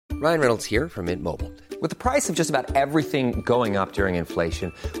Ryan Reynolds here from Mint Mobile. With the price of just about everything going up during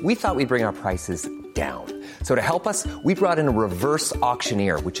inflation, we thought we'd bring our prices down. So to help us, we brought in a reverse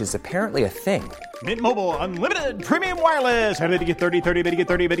auctioneer, which is apparently a thing. Mint Mobile Unlimited Premium Wireless. How to get 30, 30, bit to get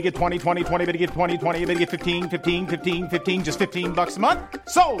 30, bit to get 20, 20, 20, bit to get 20, 20, bit to get 15, 15, 15, 15, just $15 a month?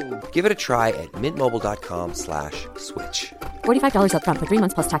 Sold! Give it a try at mintmobile.com/switch. $45 up front for 3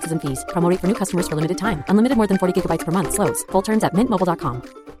 months plus taxes and fees. Promo rate for new customers for limited time. Unlimited more than 40 gigabytes per month. Slows full terms at mintmobile.com.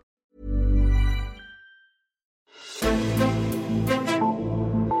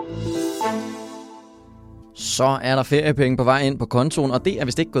 Så er der feriepenge på vej ind på kontoen, og det er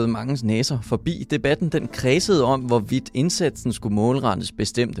vist ikke gået mangens næser forbi. Debatten den kredsede om, hvorvidt indsatsen skulle målrettes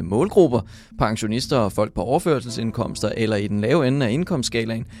bestemte målgrupper, pensionister og folk på overførselsindkomster eller i den lave ende af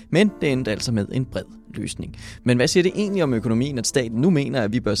indkomstskalaen, men det endte altså med en bred løsning. Men hvad siger det egentlig om økonomien, at staten nu mener,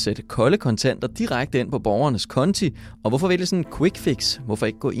 at vi bør sætte kolde kontanter direkte ind på borgernes konti? Og hvorfor vælge sådan en quick fix? Hvorfor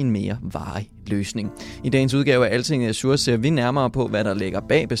ikke gå i en mere varig løsning? I dagens udgave af Altinget Azure ser vi nærmere på, hvad der ligger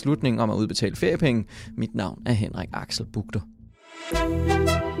bag beslutningen om at udbetale feriepenge. Mit navn er Henrik Axel Bugter.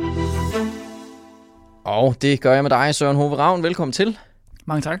 Og det gør jeg med dig, Søren Hove Ravn. Velkommen til.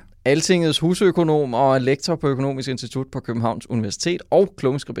 Mange tak. Altingets husøkonom og lektor på Økonomisk Institut på Københavns Universitet og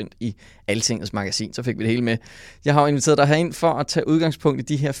klummeskribent i Altingets magasin. Så fik vi det hele med. Jeg har inviteret dig herind for at tage udgangspunkt i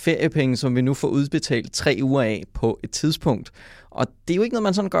de her feriepenge, som vi nu får udbetalt 3 uger af på et tidspunkt. Og det er jo ikke noget,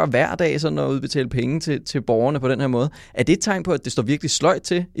 man sådan gør hver dag, sådan at udbetale penge til borgerne på den her måde. Er det et tegn på, at det står virkelig sløjt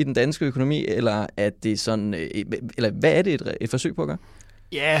til i den danske økonomi, eller er det sådan, eller hvad er det et forsøg på at gøre?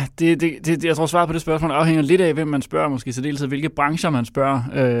 Ja, jeg tror svaret på det spørgsmål afhænger lidt af, hvem man spørger, måske så dels af hvilke brancher man spørger.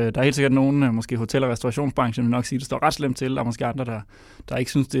 Der er helt sikkert nogen, måske hotel- og restaurationsbranchen, vil nok sige, at det står ret slemt til, og måske andre, der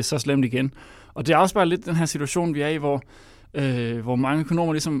ikke synes, det er så slemt igen. Og det afspejler lidt den her situation, vi er i, hvor mange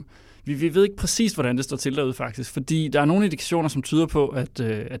økonomer ligesom, vi ved ikke præcis, hvordan det står til derude faktisk, fordi der er nogle indikationer, som tyder på, at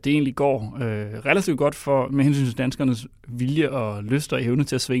det egentlig går relativt godt med hensyn til danskernes vilje og lyst og evne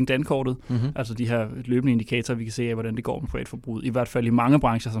til at svinge dankortet. Mm-hmm. Altså de her løbende indikatorer, vi kan se af, hvordan det går med privatforbruget. I hvert fald i mange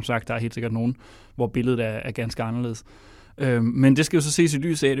brancher, som sagt, der er helt sikkert nogen, hvor billedet er ganske anderledes. Men det skal jo så ses i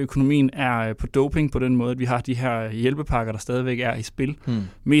lyset af, at økonomien er på doping på den måde, at vi har de her hjælpepakker, der stadigvæk er i spil.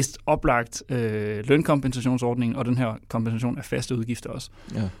 Mest oplagt lønkompensationsordningen og den her kompensation af faste udgifter også.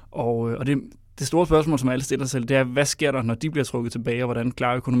 Ja. Og det store spørgsmål, som alle stiller sig selv, det er, hvad sker der, når de bliver trukket tilbage, og hvordan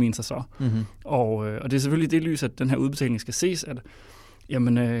klarer økonomien sig så? Mm-hmm. Og det er selvfølgelig det lys, at den her udbetaling skal ses, at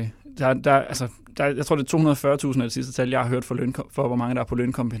jamen, jeg tror, det er 240.000 af det sidste tal, jeg har hørt for hvor mange der er på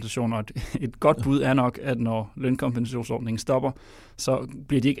lønkompensation, og et godt bud er nok, at når lønkompensationsordningen stopper, så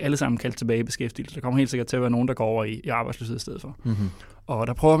bliver de ikke alle sammen kaldt tilbage i beskæftigelse. Der kommer helt sikkert til at være nogen, der går over i arbejdsløshed i stedet for. Mm-hmm. Og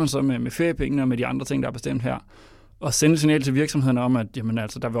der prøver man så med feriepengene og med de andre ting, der er bestemt her, og sende signal til virksomhederne om, at jamen,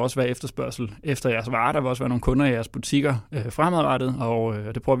 altså, der vil også være efterspørgsel efter jeres varer, der vil også være nogle kunder i jeres butikker fremadrettet, og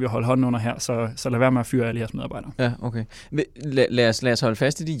det prøver vi at holde hånden under her, så lad være med at fyre alle jeres medarbejdere. Ja, okay. Lad os holde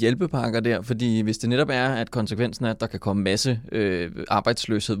fast i de hjælpepakker der, fordi hvis det netop er, at konsekvensen er, at der kan komme masse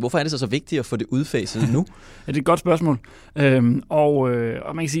arbejdsløshed, hvorfor er det så vigtigt at få det udfaset nu? Ja, det er et godt spørgsmål.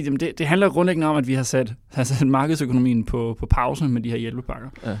 Og man kan sige, at det handler grundlæggende om, at vi har sat markedsøkonomien på pause med de her hjælpepakker.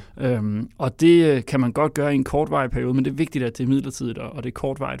 Ja. Og det kan man godt gøre i en kortvarig periode, men det er vigtigt, at det er midlertidigt, og det er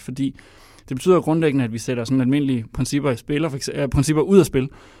kortvarigt, fordi det betyder grundlæggende, at vi sætter sådan almindelige principper ud af spil,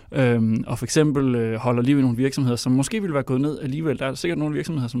 og for eksempel holder liv i nogle virksomheder, som måske ville være gået ned alligevel. Der er sikkert nogle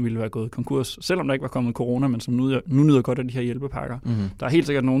virksomheder, som ville være gået konkurs, selvom der ikke var kommet corona, men som nu nyder godt af de her hjælpepakker. Mm-hmm. Der er helt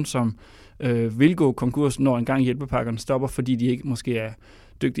sikkert nogen, som vil gå konkurs, når engang hjælpepakkerne stopper, fordi de ikke måske er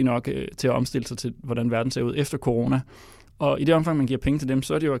dygtige nok til at omstille sig til, hvordan verden ser ud efter corona. Og i det omfang, man giver penge til dem,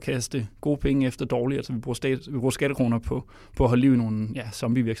 så er det jo at kaste gode penge efter dårlige. Altså vi bruger skattekroner på at holde liv i nogle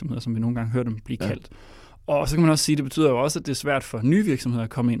zombie-virksomheder, som vi nogle gange hører dem blive kaldt. Og så kan man også sige, at det betyder jo også, at det er svært for nye virksomheder at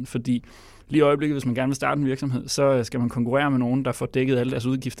komme ind, fordi lige i øjeblikket, hvis man gerne vil starte en virksomhed, så skal man konkurrere med nogen, der får dækket alle deres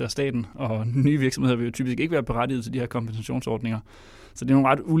udgifter af staten, og nye virksomheder vil jo typisk ikke være berettiget til de her kompensationsordninger. Så det er nogle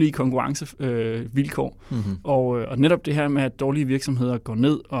ret ulige konkurrencevilkår. Mm-hmm. Og netop det her med, at dårlige virksomheder går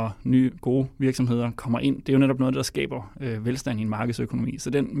ned, og nye gode virksomheder kommer ind, det er jo netop noget, der skaber velstand i en markedsøkonomi. Så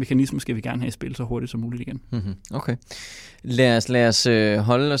den mekanisme skal vi gerne have i spil så hurtigt som muligt igen. Mm-hmm. Okay. Lad os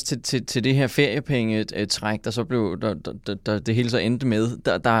holde os til det her feriepengetræk, der så blev der det hele så endte med.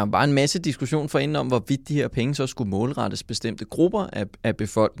 Der var en masse diskussion forinden om, hvorvidt de her penge så skulle målrettes bestemte grupper af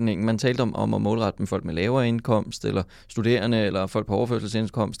befolkningen. Man talte om at målrette dem folk med lavere indkomst, eller studerende, eller folk på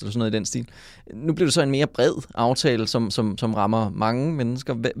overførselsindkomst, eller sådan noget i den stil. Nu blev det så en mere bred aftale, som rammer mange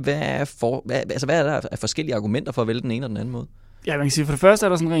mennesker. Hvad er der af forskellige argumenter for at vælge den ene og den anden måde? Ja, man kan sige, for det første er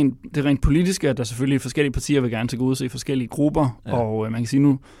der sådan det rent politiske, at der selvfølgelig forskellige partier vil gerne tilgodese forskellige grupper, og man kan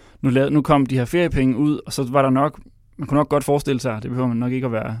sige, nu kom de her feriepenge ud, og så var der nok man kunne nok godt forestille sig, det behøver man nok ikke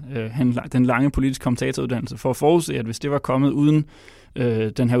at være den lange politiske kommentatoruddannelse, for at forudse, at hvis det var kommet uden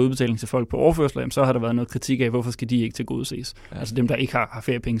den her udbetaling til folk på overførsler, så har der været noget kritik af, hvorfor skal de ikke tilgodeses. Ja. Altså dem, der ikke har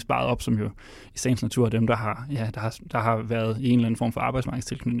feriepenge sparet op, som jo i sagens natur er dem, der har været i en eller anden form for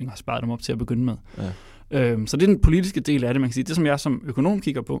arbejdsmarkedstilknytning og har sparet dem op til at begynde med. Ja. Så det er den politiske del af det, man kan sige. Det, som jeg som økonom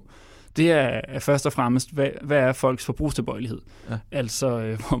kigger på, det er først og fremmest, hvad er folks forbrugstilbøjelighed? Ja.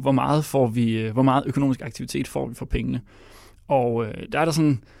 Altså, hvor meget økonomisk aktivitet får vi for pengene? Og der er der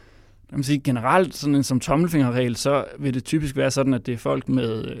sådan, jeg vil sige, generelt sådan som tommelfingerregel, så vil det typisk være sådan, at det er folk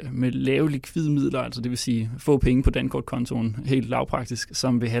med lave likvidmidler, altså det vil sige få penge på dankortkontoen, helt lavpraktisk,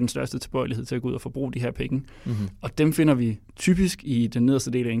 som vil have den største tilbøjelighed til at gå ud og forbruge de her penge. Mm-hmm. Og dem finder vi typisk i den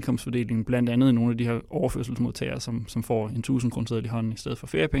nederste del af indkomstfordelingen, blandt andet i nogle af de her overførselsmodtagere, som får en 1000-kroneseddel i hånden i stedet for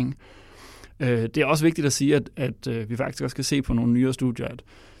feriepenge. Det er også vigtigt at sige, at vi faktisk også kan se på nogle nyere studier, at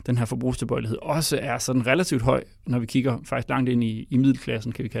den her forbrugstilbøjelighed også er sådan relativt høj, når vi kigger faktisk langt ind i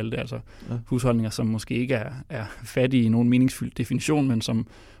middelklassen, kan vi kalde det, altså husholdninger, som måske ikke er fattige i nogen meningsfyldt definition, men som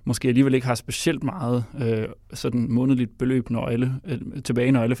måske alligevel ikke har specielt meget sådan månedligt beløb, når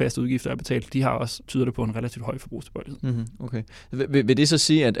alle faste udgifter er betalt. De har også, tyder det på, en relativt høj forbrugstilbøjelighed. Mm-hmm, okay. Vil det så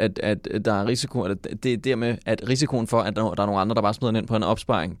sige, at der er risiko, eller det er dermed, at risikoen for, at der er nogle andre, der bare smider den ind på en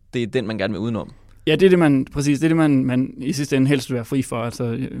opsparing, det er den, man gerne vil udenom? Ja, det er det, man i sidste ende helst vil være fri for.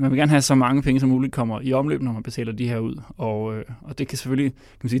 Altså, man vil gerne have så mange penge som muligt kommer i omløb, når man betaler de her ud. Og det kan selvfølgelig,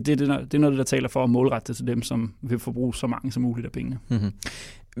 kan man sige, det er noget, der taler for at målrette det til dem, som vil forbruge så mange som muligt af pengene. Mm-hmm.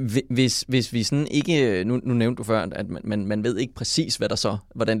 Hvis vi sådan ikke, nu nævnte du før, at man ved ikke præcis,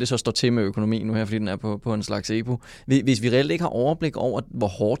 hvordan det så står til med økonomien nu her, fordi den er på en slags EPO. Hvis vi reelt ikke har overblik over, hvor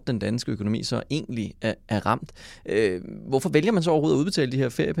hårdt den danske økonomi så egentlig er ramt, hvorfor vælger man så overhovedet at udbetale de her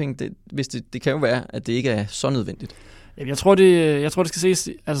feriepenge, hvis det kan jo være, at det ikke er så nødvendigt? Jeg tror, det skal ses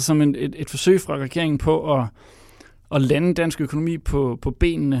altså som et forsøg fra regeringen på at lande dansk økonomi på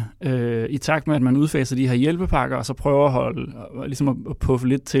benene i takt med, at man udfaser de her hjælpepakker, og så prøver at puffe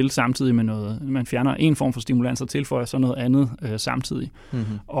lidt til samtidig med noget. Man fjerner en form for stimulans og tilføjer så noget andet samtidig.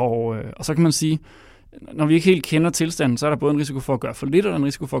 Mm-hmm. Og så kan man sige, når vi ikke helt kender tilstanden, så er der både en risiko for at gøre for lidt, og en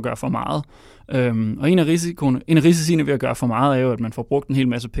risiko for at gøre for meget. Og en af risiciene ved at gøre for meget er jo, at man får brugt en hel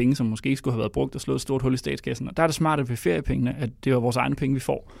masse penge, som måske ikke skulle have været brugt, og slået et stort hul i statskassen. Og der er det smarte ved feriepengene, at det er vores egne penge, vi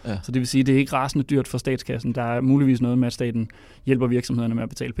får. Ja. Så det vil sige, at det er ikke rasende dyrt for statskassen. Der er muligvis noget med, at staten hjælper virksomhederne med at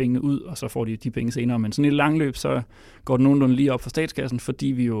betale pengene ud, og så får de penge senere. Men sådan et langløb, så går det nogenlunde lige op for statskassen, fordi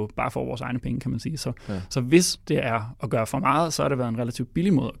vi jo bare får vores egne penge, kan man sige. Så hvis det er at gøre for meget, så har det været en relativt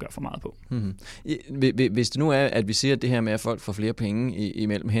billig måde at gøre for meget på. Mm-hmm. Hvis det nu er, at vi ser, at det her med, at folk får flere penge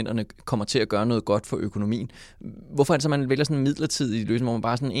imellem hænderne, kommer til at gøre noget godt for økonomien, hvorfor er det så, man vælger sådan en midlertidig løsning, hvor man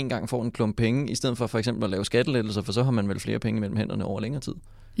bare sådan en gang får en klump penge, i stedet for eksempel at lave skattelettelser, for så har man vel flere penge imellem hænderne over længere tid?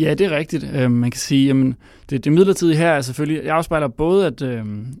 Ja, det er rigtigt. Man kan sige, jamen, det midlertidige her er selvfølgelig, jeg afspejler både,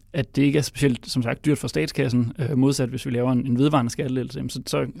 at det ikke er specielt, som sagt, dyrt for statskassen, modsat hvis vi laver en vedvarende skattelettelse,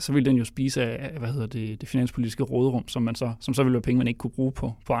 så vil den jo spise af, det finanspolitiske råderum, som så vil være penge, man ikke kunne bruge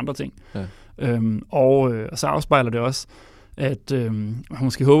på andre ting. Ja. Og så afspejler det også, at man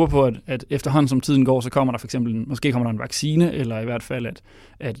måske håber på, at efterhånden som tiden går, så kommer der for eksempel, måske kommer der en vaccine, eller i hvert fald,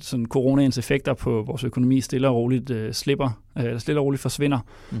 at sådan coronaens effekter på vores økonomi stille og roligt forsvinder.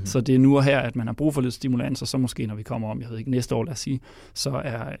 Mm-hmm. Så det er nu og her, at man har brug for lidt stimulans, og så måske, når vi kommer om, næste år, lad os sige, så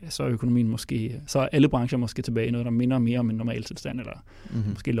er økonomien måske, så er alle brancher måske tilbage i noget, der minder mere om en normal tilstand, eller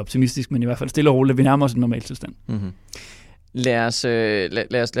måske lidt optimistisk, men i hvert fald stille og roligt, vi nærmer os en normal tilstand. Mm-hmm. Lad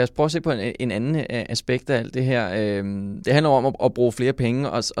os prøve at se på en anden aspekt af alt det her. Det handler om at bruge flere penge,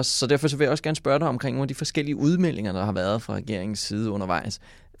 og så derfor så vil jeg også gerne spørge dig omkring nogle af de forskellige udmeldinger, der har været fra regeringens side undervejs.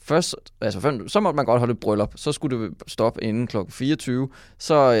 Først, så måtte man godt holde et bryllup, så skulle det stoppe inden kl. 24,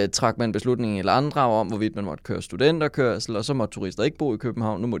 så trak man beslutningen i Landdrag om, hvorvidt man måtte køre studenterkørsel, og så måtte turister ikke bo i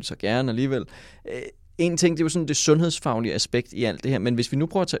København, nu må de så gerne alligevel. En ting, det er jo sådan det sundhedsfaglige aspekt i alt det her, men hvis vi nu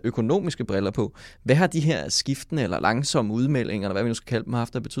prøver at tage økonomiske briller på, hvad har de her skiftende eller langsomme udmeldinger, eller hvad vi nu skal kalde dem,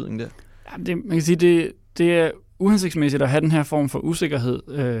 haft af betydning der? Ja, man kan sige, det er uhensigtsmæssigt at have den her form for usikkerhed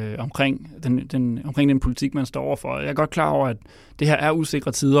omkring den politik, man står overfor. Jeg er godt klar over, at det her er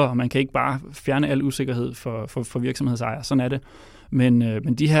usikre tider, og man kan ikke bare fjerne al usikkerhed for virksomhedsejere. Sådan er det. Men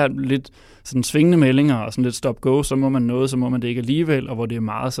de her lidt sådan svingende meldinger og sådan lidt stop-go, så må man noget, så må man det ikke alligevel, og hvor det er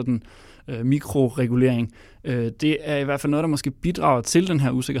meget sådan mikroregulering. Det er i hvert fald noget, der måske bidrager til den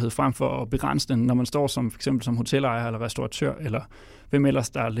her usikkerhed frem for at begrænse den, når man står som for eksempel som hotelejer eller restauratør eller hvem ellers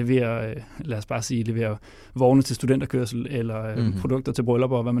der leverer, lad os bare sige, leverer vogne til studenterkørsel, eller produkter til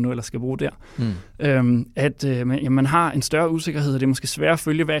bryllupper, og hvad man nu ellers skal bruge der. Man har en større usikkerhed, og det er måske svært at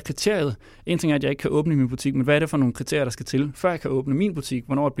følge, hvad er kriteriet. En ting er, at jeg ikke kan åbne min butik, men hvad er det for nogle kriterier, der skal til, før jeg kan åbne min butik?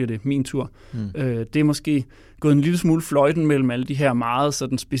 Hvornår bliver det min tur? Det er måske gået en lille smule fløjten mellem alle de her meget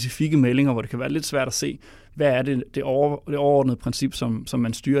sådan specifikke meldinger, hvor det kan være lidt svært at se, hvad er det overordnede princip, som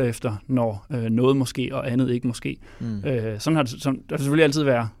man styrer efter, når noget måske og andet ikke måske. Sådan har det, der selvfølgelig altid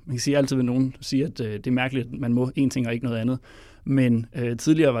være, man kan sige altid vil nogen sige, at det er mærkeligt, at man må en ting og ikke noget andet. Men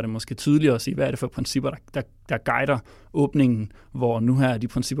tidligere var det måske tydeligere at sige, hvad er det for principper, der guider åbningen, hvor nu her er de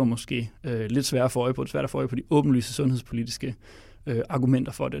principper måske lidt svære at få øje på. Det er svært at få øje på de åbenlyse sundhedspolitiske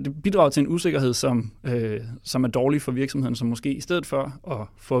argumenter for det. Det bidrager til en usikkerhed, som er dårlig for virksomheden, som måske i stedet for at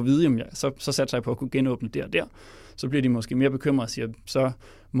få at vide, jamen, så satser jeg på at kunne genåbne der og der, så bliver de måske mere bekymrede og siger,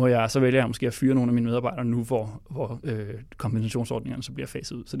 så vælger jeg måske at fyre nogle af mine medarbejdere nu, hvor kompensationsordningerne så bliver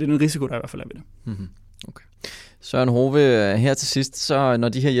faset ud. Så det er den risiko, der i hvert fald er ved det. Mm-hmm. Okay. Søren Hove, her til sidst, så når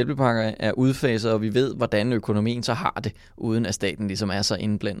de her hjælpepakker er udfaset, og vi ved, hvordan økonomien så har det, uden at staten ligesom er så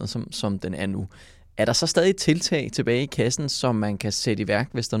indblandet, som den er nu, er der så stadig tiltag tilbage i kassen, som man kan sætte i værk,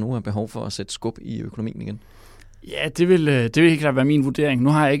 hvis der nu er behov for at sætte skub i økonomien igen? Ja, det vil helt klart være min vurdering. Nu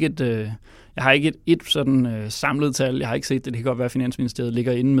har jeg ikke et sådan samlet tal. Jeg har ikke set det. Det kan godt være, at Finansministeriet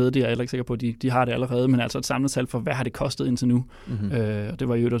ligger inde med det. Jeg er heller ikke sikker på, at de har det allerede. Men altså et samlet tal for, hvad har det kostet indtil nu? Og det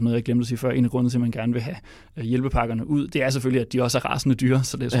var jo også noget, jeg glemte at sige før. En af grunden til, at man gerne vil have hjælpepakkerne ud, det er selvfølgelig, at de også er rasende dyre.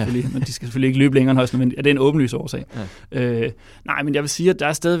 Så det er selvfølgelig, men de skal selvfølgelig ikke løbe længere end højst nødvendigt. Det er en åbenlys årsag. Ja. Nej, men jeg vil sige, at der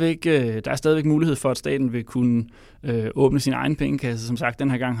er stadigvæk mulighed for, at staten vil kunne åbne sin egen pengekasse. Som sagt,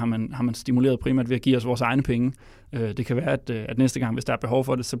 den her gang har man stimuleret primært ved at give os vores egne penge. Det kan være, at næste gang, hvis der er behov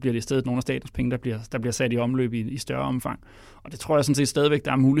for det, så bliver det i stedet nogle af statens penge, der bliver sat i omløb i større omfang. Og det tror jeg sådan set stadigvæk,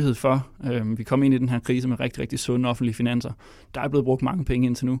 der er mulighed for. Vi kom ind i den her krise med rigtig, rigtig sunde offentlige finanser. Der er blevet brugt mange penge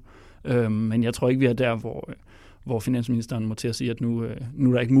indtil nu. Men jeg tror ikke, vi er der, hvor finansministeren må til at sige, at nu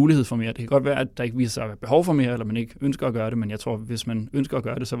er der ikke mulighed for mere. Det kan godt være, at der ikke viser sig at være behov for mere, eller man ikke ønsker at gøre det, men jeg tror, hvis man ønsker at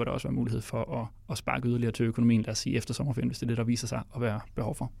gøre det, så vil der også være mulighed for at sparke yderligere til økonomien, lad os sige, efter sommerferien, hvis det er det, der viser sig at være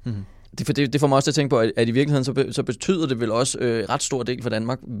behov for. Mm-hmm. Det får mig også til at tænke på, at i virkeligheden så betyder det vel også ret stor del for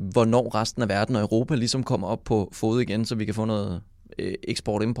Danmark, hvornår resten af verden og Europa ligesom kommer op på fod igen, så vi kan få noget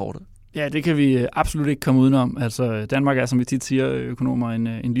eksport-import. Ja, det kan vi absolut ikke komme udenom. Altså, Danmark er, som vi tit siger, økonomer,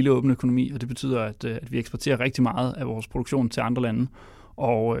 en lille åben økonomi, og det betyder, at vi eksporterer rigtig meget af vores produktion til andre lande.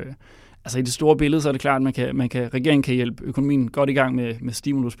 Og altså i det store billede, så er det klart, at regeringen kan hjælpe økonomien godt i gang med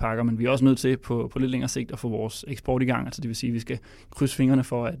stimuluspakker, men vi er også nødt til på lidt længere sigt at få vores eksport i gang. Altså det vil sige, at vi skal krydse fingrene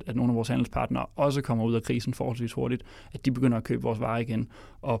for, at nogle af vores handelspartnere også kommer ud af krisen forholdsvis hurtigt, at de begynder at købe vores varer igen,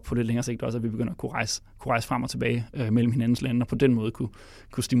 og på lidt længere sigt også, at vi begynder at kunne rejse frem og tilbage mellem hinandens lande, og på den måde kunne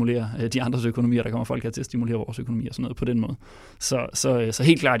stimulere de andres økonomier. Der kommer folk her til at stimulere vores økonomi og sådan noget på den måde. Så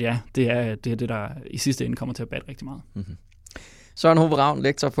helt klart ja, det er det, der i sidste ende kommer til at batte rigtig meget. Mm-hmm. Søren Hove Ravn,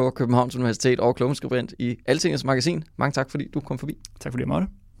 lektor på Københavns Universitet og klummeskribent i Altingets Magasin. Mange tak, fordi du kom forbi. Tak fordi jeg måtte.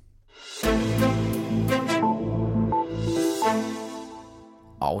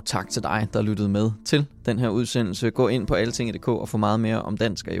 Og tak til dig, der lyttede med til den her udsendelse. Gå ind på altinget.dk og få meget mere om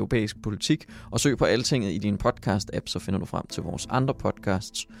dansk og europæisk politik. Og søg på Altinget i din podcast-app, så finder du frem til vores andre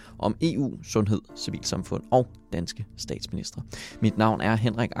podcasts om EU, sundhed, civilsamfund og danske statsministre. Mit navn er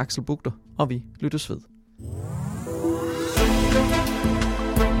Henrik Axel Bugter, og vi lyttes ved.